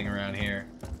everything around here.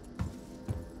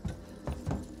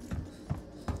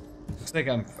 Looks like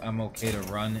I'm okay to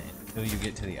run until you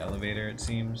get to the elevator, it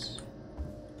seems.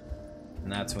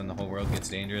 And that's when the whole world gets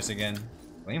dangerous again.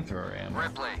 Flamethrower ammo.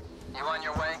 Ripley, you on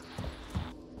your way?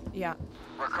 Yeah.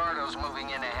 Ricardo's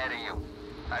moving in ahead of you.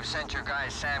 I've sent your guy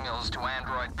Samuels to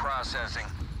android processing.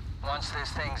 Once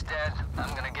this thing's dead,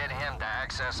 I'm gonna get him to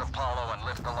access Apollo and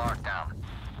lift the lockdown.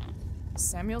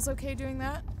 Samuel's okay doing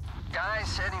that? Guy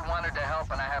said he wanted to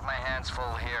help and I have my hands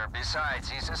full here. Besides,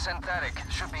 he's a synthetic.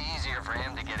 Should be easier for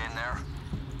him to get in there.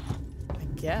 I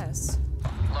guess.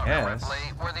 Look, Ripley,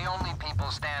 we're the only people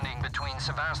standing between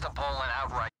Sevastopol and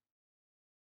outright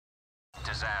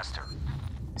disaster.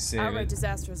 Outright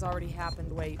disaster has already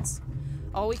happened, Waits.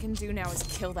 All we can do now is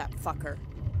kill that fucker.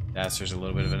 Disaster's a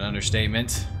little bit of an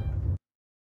understatement.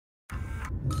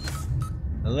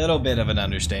 A little bit of an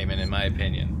understatement, in my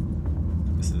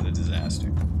opinion. This is a disaster.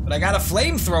 But I got a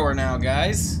flamethrower now,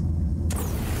 guys.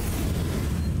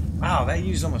 Wow, that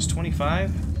used almost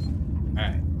 25. All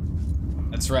right,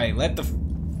 that's right. Let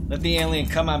the alien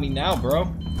come on me now, bro.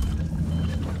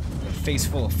 A face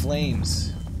full of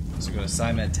flames. Let's go to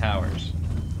SciMed Towers.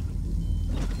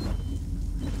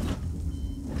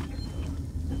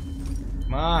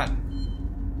 Come on.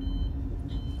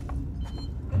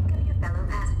 Think of your fellow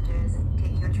passengers.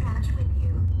 Take your trash with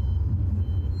you.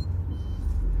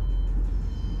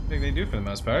 I think they do for the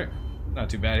most part. Not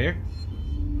too bad here.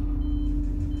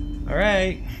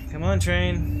 Alright, come on,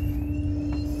 train.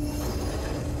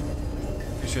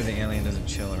 Pretty sure the alien doesn't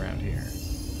chill around here.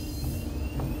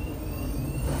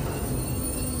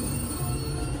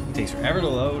 It takes forever to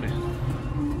load.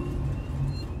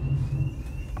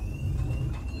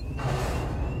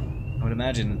 I would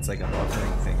imagine it's like a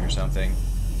buffering thing or something.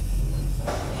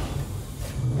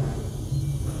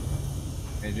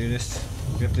 Can I do this?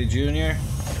 Ripley Jr.?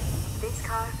 This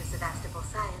car for Sevastopol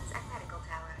Science and Medical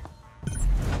Tower.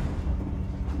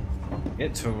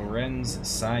 Get to Lorenz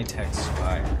Sci-Tech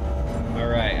Spire.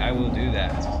 Alright, I will do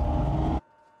that.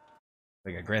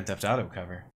 Like a Grand Theft Auto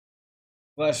cover.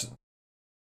 Flash.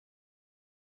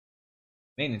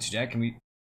 Maintenance jack, can we...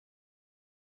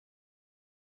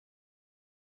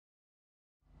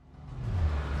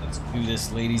 Let's do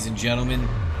this, ladies and gentlemen.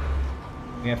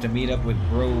 We have to meet up with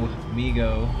Bro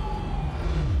Migo.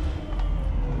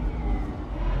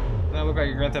 Doesn't that look like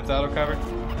a Grand Theft Auto cover?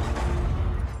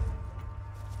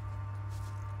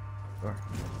 Door.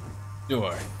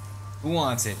 Door. Who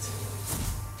wants it?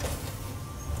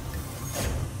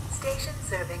 Station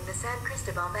serving the San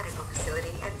Cristobal Medical Facility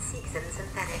and Seegson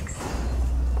Synthetics.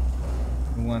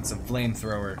 Who wants a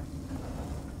flamethrower?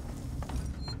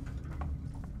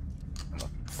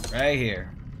 Right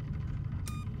here.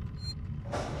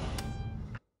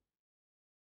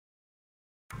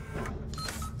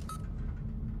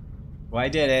 Well, I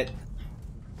did it.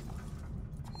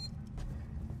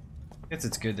 Guess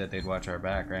it's good that they'd watch our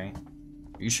back, right?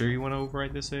 Are you sure you want to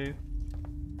override the save?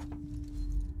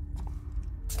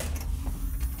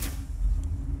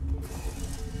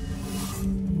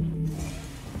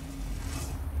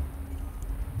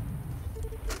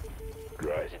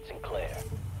 It's Sinclair.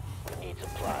 We need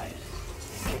supplies.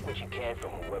 Take what you can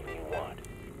from whoever you want.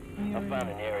 I found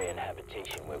an area in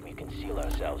habitation where we can seal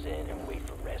ourselves in and wait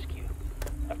for rescue.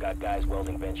 I've got guys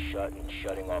welding vents shut and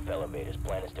shutting off elevators.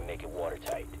 Plan is to make it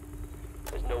watertight.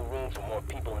 There's no room for more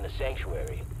people in the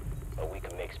sanctuary, but we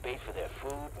can make space for their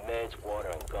food, meds, water,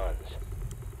 and guns.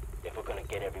 If we're gonna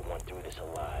get everyone through this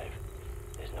alive,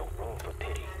 there's no room for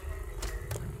pity.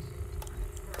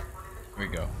 Here we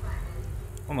go.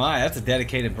 Oh my, that's a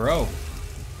dedicated bro.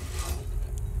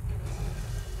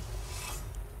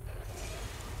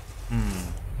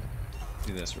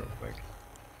 Do this real quick.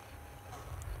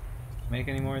 Make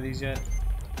any more of these yet?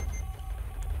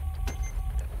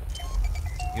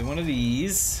 Get one of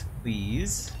these,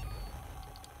 please.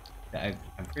 I'm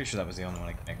pretty sure that was the only one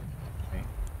I connected. Okay.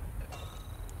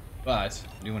 But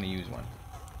I do want to use one.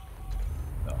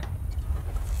 So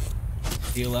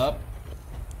heal up.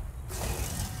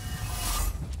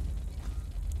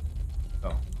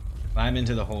 Oh, climb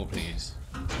into the hole, please.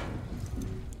 Am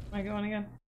I going again?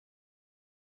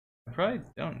 I probably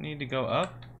don't need to go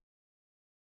up.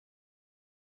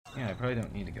 Yeah, I probably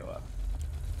don't need to go up.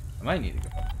 I might need to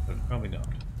go up, but I probably don't.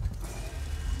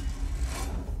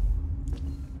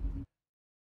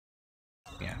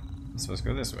 Yeah, I'm supposed to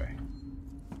go this way.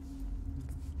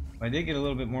 I did get a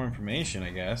little bit more information,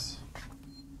 I guess.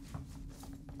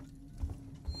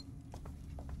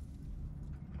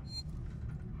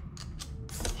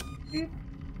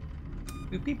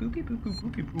 Boopy boopy boop boop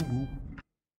boopy boo boo.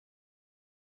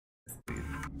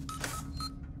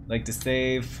 Like to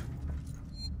save.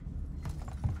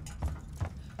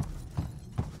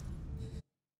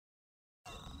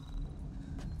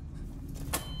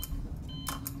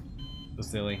 So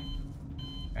silly.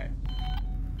 Alright.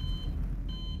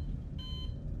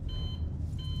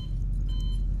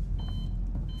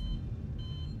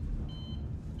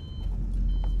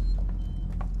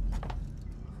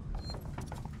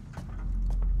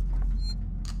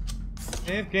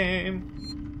 Save game.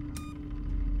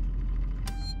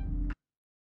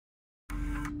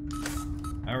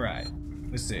 Alright.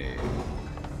 Let's see.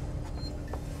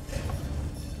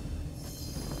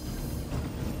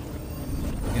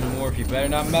 If you better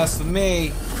not mess with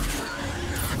me.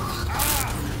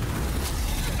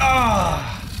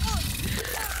 Ah!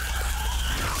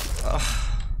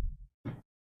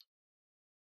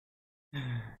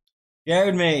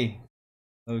 Scared me.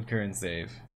 Load current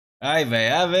save.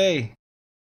 Ave.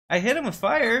 I hit him with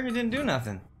fire. It didn't do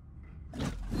nothing.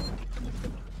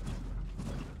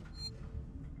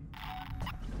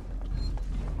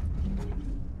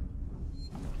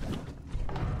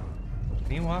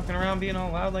 Me walking around being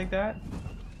all loud like that?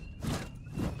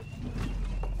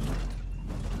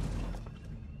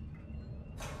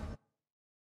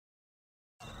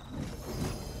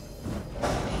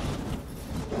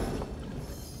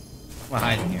 I'm gonna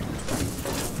hide in here.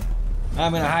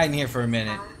 I'm gonna hide in here for a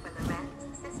minute.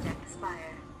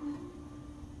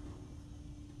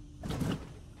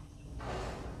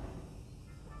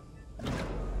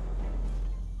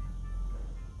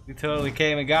 You totally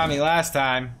came and got me last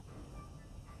time.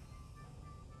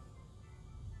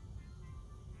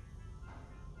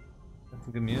 That's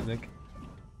some good music.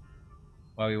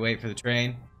 While we wait for the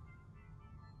train.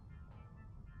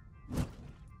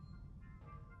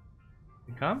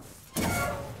 You come?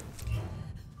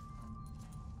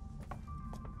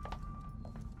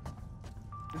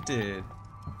 It did.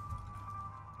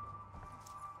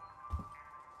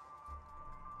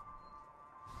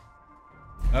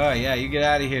 Oh yeah, you get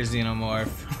out of here, Xenomorph.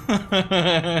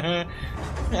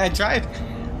 I tried.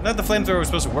 I thought the flamethrower was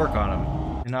supposed to work on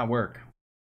him. It did not work.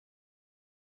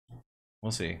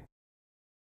 We'll see.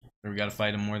 We gotta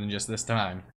fight him more than just this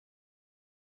time.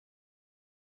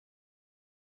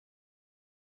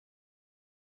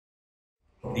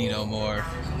 Xenomorph.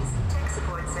 Tech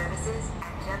support services and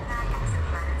Gemini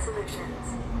exoplanet solutions.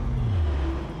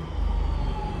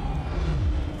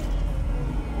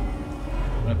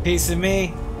 Want a piece of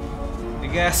me? I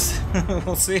guess.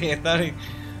 We'll see. I thought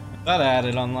I had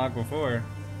it unlocked before.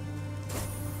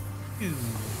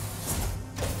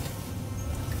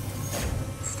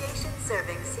 Station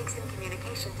serving Seeks and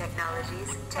Communication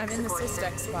Technologies. I'm in the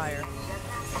Systex fire.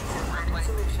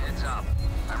 Heads up.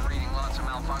 I'm reading lots of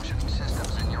malfunctioning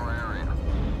systems in your area.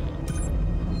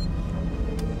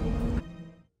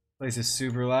 Place is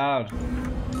super loud.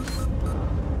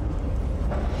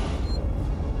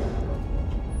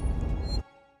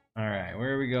 Alright,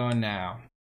 where are we going now?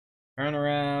 Turn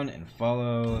around and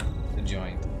follow the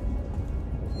joint.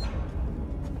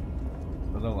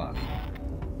 To the left.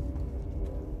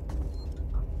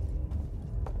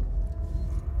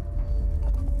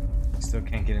 Still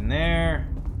can't get in there.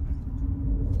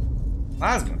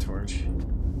 Plasma torch.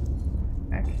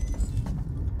 Heck.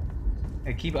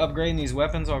 Hey, keep upgrading these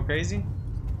weapons all crazy.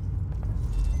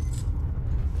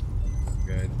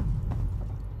 Good.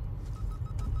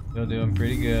 Still doing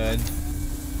pretty good.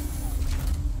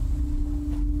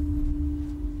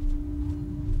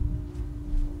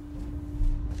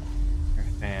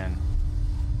 Fan.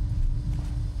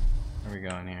 Where are we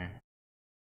going here?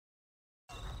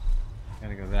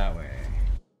 Gotta go that way.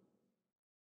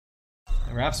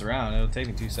 It wraps around. It'll take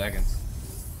me 2 seconds.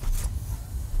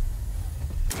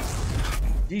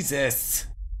 Jesus.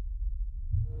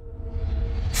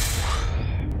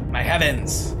 My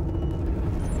heavens.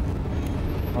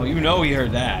 Oh, you know he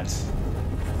heard that.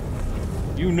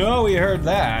 You know he heard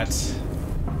that.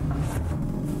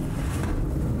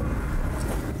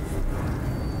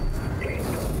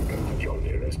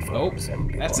 Nope.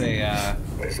 That's a,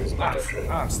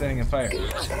 I'm standing in fire.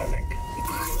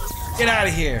 Get out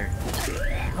of here.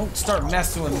 Don't start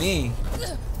messing with me.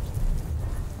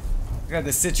 I got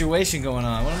this situation going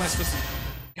on. What am I supposed to...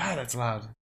 God, that's loud.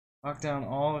 Lock down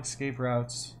all escape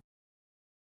routes.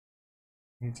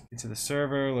 Need to get to the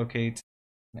server, locate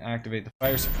and activate the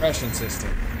fire suppression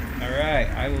system. Alright,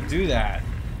 I will do that.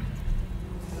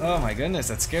 Oh my goodness,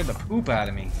 that scared the poop out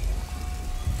of me.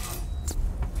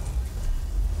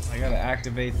 I gotta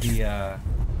activate the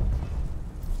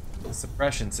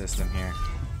suppression system here.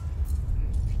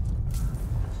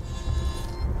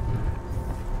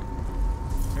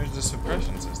 Where's the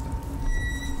suppression system?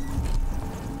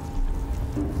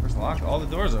 Where's locked? All the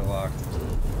doors are locked.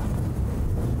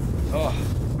 Oh.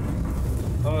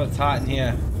 Oh, it's hot in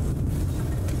here.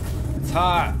 It's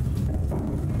hot.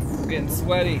 I'm getting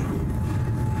sweaty.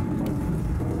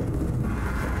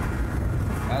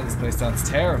 God, this place sounds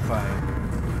terrifying.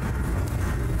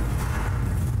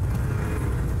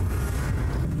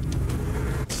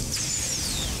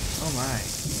 Oh my.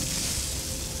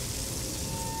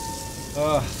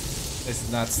 Oh, this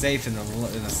is not safe in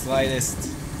the slightest.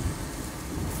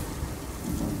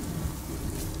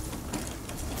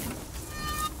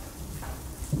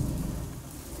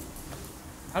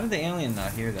 How did the alien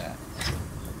not hear that?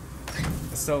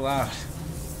 It's so loud.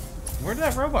 Where did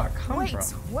that robot come from?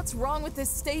 What's wrong with this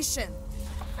station?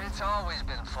 It's always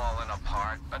been falling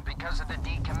apart, but because of the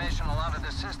decommission, a lot of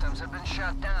the systems have been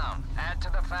shut down. Add to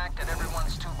the fact that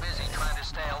everyone's too busy trying to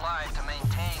stay alive to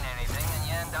maintain anything, and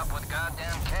you end up with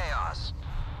goddamn chaos.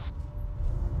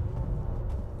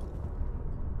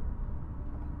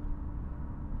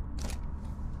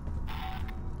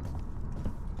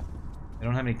 They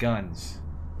don't have any guns.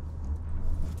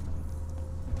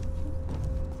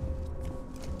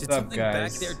 Did What's up, something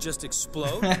guys? back there just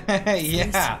explode?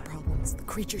 Yeah. Problems. The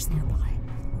creature's nearby.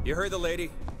 You heard the lady.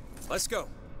 Let's go.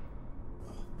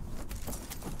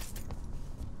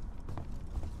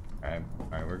 Alright,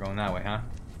 we're going that way, huh?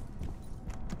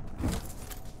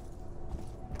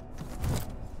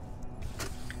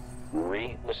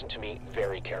 Marie, listen to me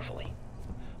very carefully.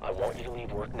 I want you to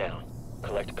leave work now.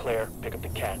 Collect Claire, pick up the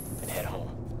cat, and head home.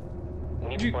 We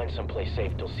need to find someplace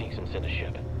safe till Seegson's in the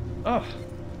ship. Oh.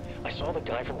 I saw the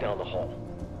guy from down the hall.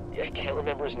 I can't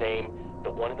remember his name.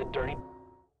 The one in the dirty...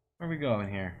 Where are we going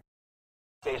here?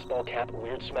 Baseball cap,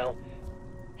 weird smell.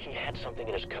 He had something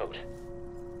in his coat.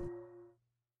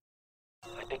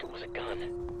 I think it was a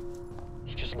gun.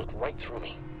 He just looked right through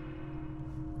me.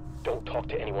 Don't talk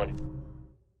to anyone.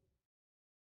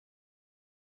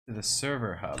 To the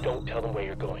server hub. Don't tell them where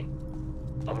you're going.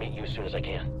 I'll meet you as soon as I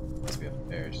can. Must be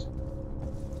upstairs.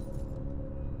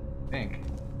 I think.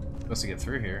 Supposed to get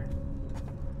through here.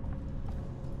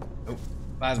 Oh,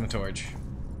 plasma torch.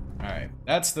 Alright,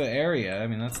 that's the area. I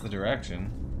mean, that's the direction.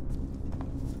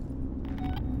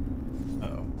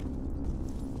 Uh-oh.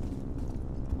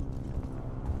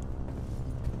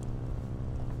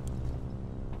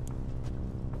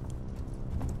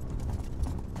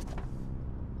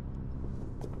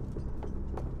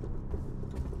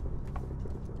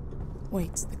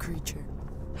 Wait, the creature.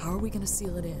 How are we gonna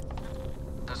seal it in?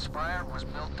 The spire was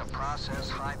built to process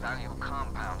high-value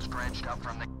compounds dredged up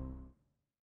from the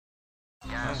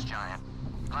gas giant.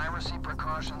 Piracy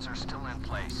precautions are still in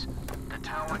place. The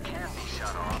tower can be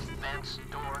shut off, vents,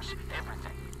 doors,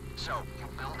 everything. So, you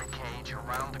build a cage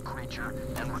around the creature,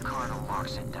 and Ricardo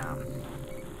locks it down.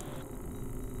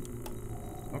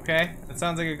 Okay, that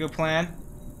sounds like a good plan.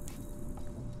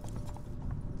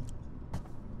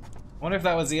 Wonder if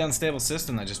that was the unstable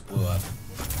system that just blew up.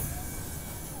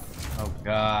 Oh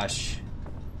gosh.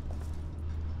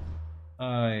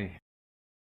 Okay.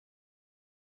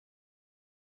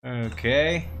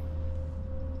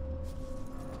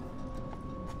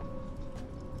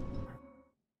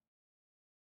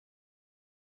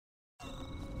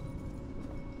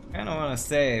 Kinda wanna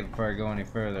save before I go any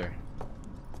further.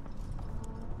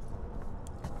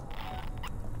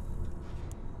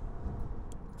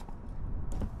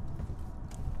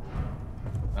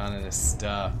 None of this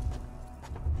stuff.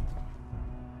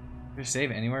 Is there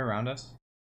save anywhere around us?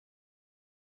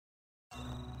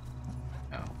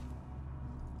 No.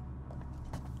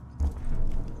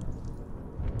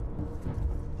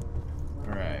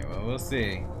 Alright, well, we'll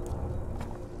see.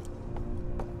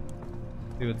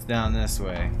 See what's down this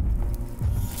way.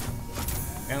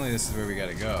 Apparently this is where we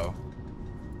gotta go.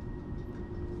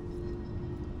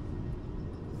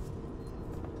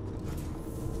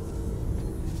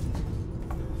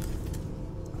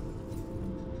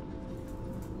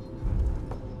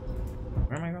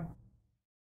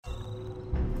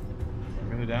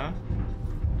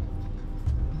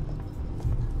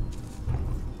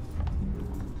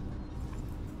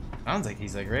 Sounds like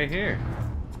he's like right here.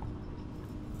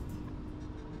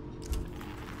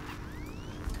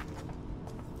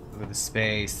 Look at the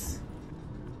space.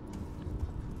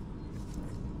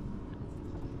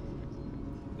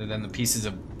 And then the pieces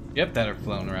of ship that are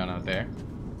floating around out there.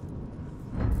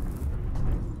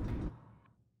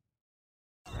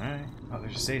 Alright. Oh,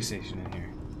 there's a save station in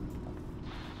here.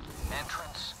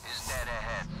 Entrance is dead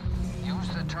ahead. Use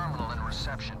the terminal in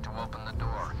reception to open the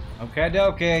door.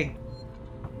 Okay.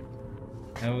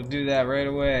 I will do that right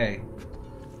away.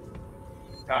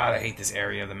 God, I hate this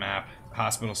area of the map. The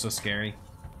hospital's so scary.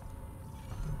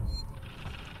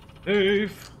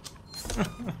 Safe.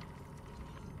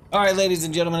 Alright, ladies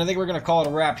and gentlemen, I think we're going to call it a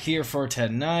wrap here for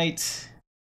tonight.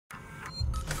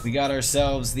 We got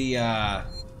ourselves the, oh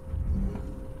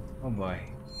boy.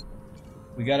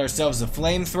 We got ourselves the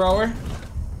flamethrower.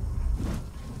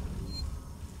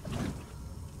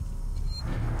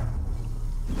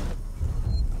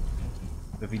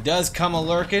 If he does come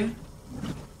a-lurking,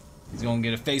 he's going to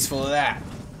get a face full of that.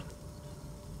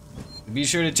 Be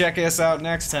sure to check us out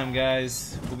next time,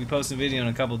 guys. We'll be posting a video in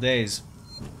a couple days.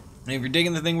 And if you're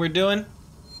digging the thing we're doing,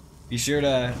 be sure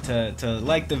to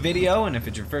like the video, and if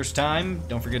it's your first time,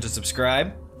 don't forget to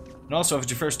subscribe. And also, if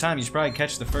it's your first time, you should probably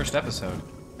catch the first episode.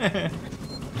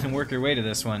 And work your way to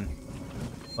this one.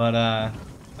 But,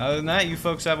 other than that, you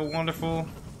folks have a wonderful,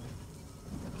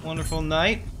 wonderful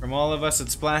night. From all of us at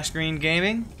Splash Screen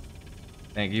Gaming,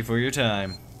 thank you for your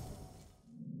time.